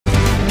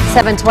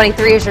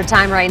7:23 is your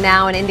time right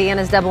now, and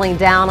Indiana's doubling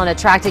down on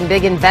attracting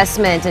big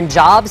investment and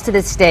jobs to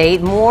the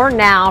state. More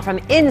now from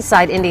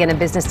Inside Indiana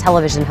Business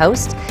Television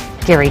host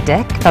Gary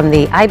Dick from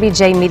the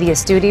IBJ Media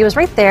Studios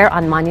right there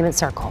on Monument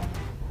Circle.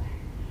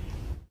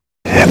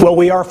 Well,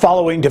 we are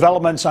following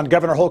developments on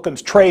Governor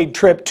Holcomb's trade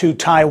trip to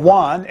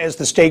Taiwan as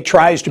the state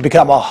tries to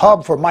become a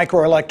hub for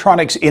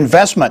microelectronics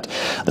investment.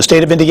 The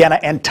state of Indiana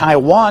and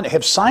Taiwan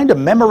have signed a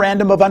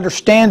memorandum of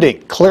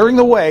understanding, clearing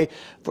the way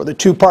for the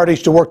two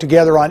parties to work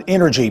together on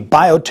energy,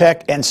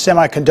 biotech, and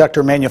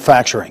semiconductor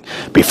manufacturing.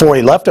 Before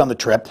he left on the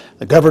trip,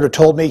 the governor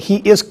told me he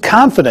is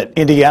confident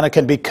Indiana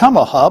can become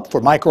a hub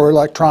for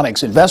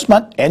microelectronics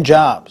investment and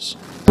jobs.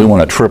 We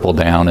want to triple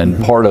down,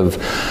 and part of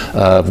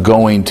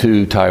going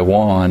to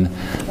Taiwan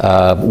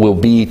will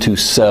be to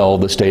sell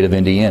the state of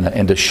Indiana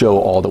and to show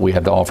all that we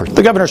have to offer.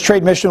 The governor's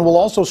trade mission will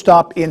also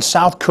stop in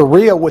South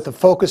Korea with a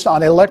focus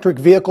on electric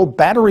vehicle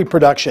battery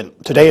production.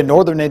 Today in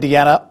northern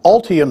Indiana,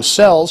 Ultium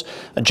Cells,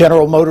 a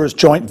General Motors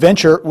joint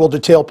venture, will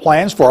detail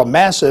plans for a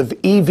massive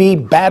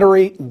EV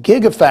battery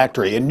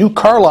gigafactory in New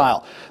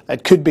Carlisle.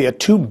 That could be a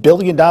 $2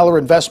 billion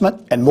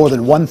investment and more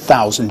than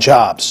 1,000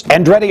 jobs.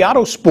 Andretti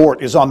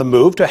Autosport is on the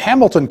move to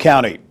Hamilton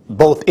County.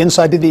 Both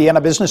Inside Indiana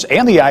Business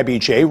and the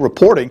IBJ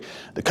reporting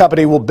the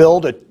company will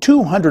build a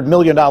 $200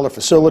 million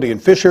facility in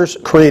Fishers,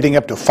 creating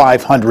up to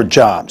 500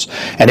 jobs.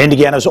 And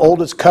Indiana's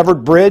oldest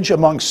covered bridge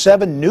among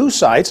 7 new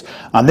sites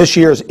on this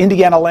year's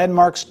Indiana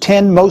Landmarks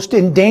 10 Most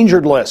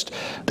Endangered list.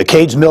 The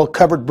Cades Mill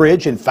Covered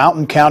Bridge in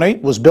Fountain County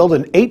was built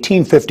in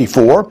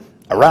 1854.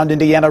 Around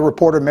Indiana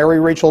reporter Mary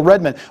Rachel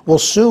Redmond will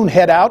soon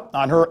head out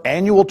on her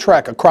annual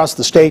trek across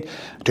the state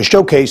to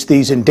showcase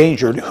these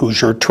endangered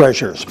Hoosier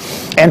treasures.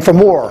 And for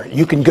more,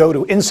 you can go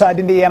to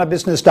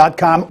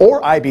InsideIndianaBusiness.com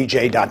or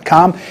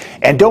IBJ.com.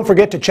 And don't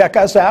forget to check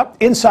us out,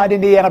 Inside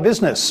Indiana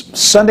Business,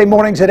 Sunday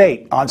mornings at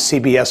 8 on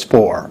CBS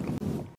 4.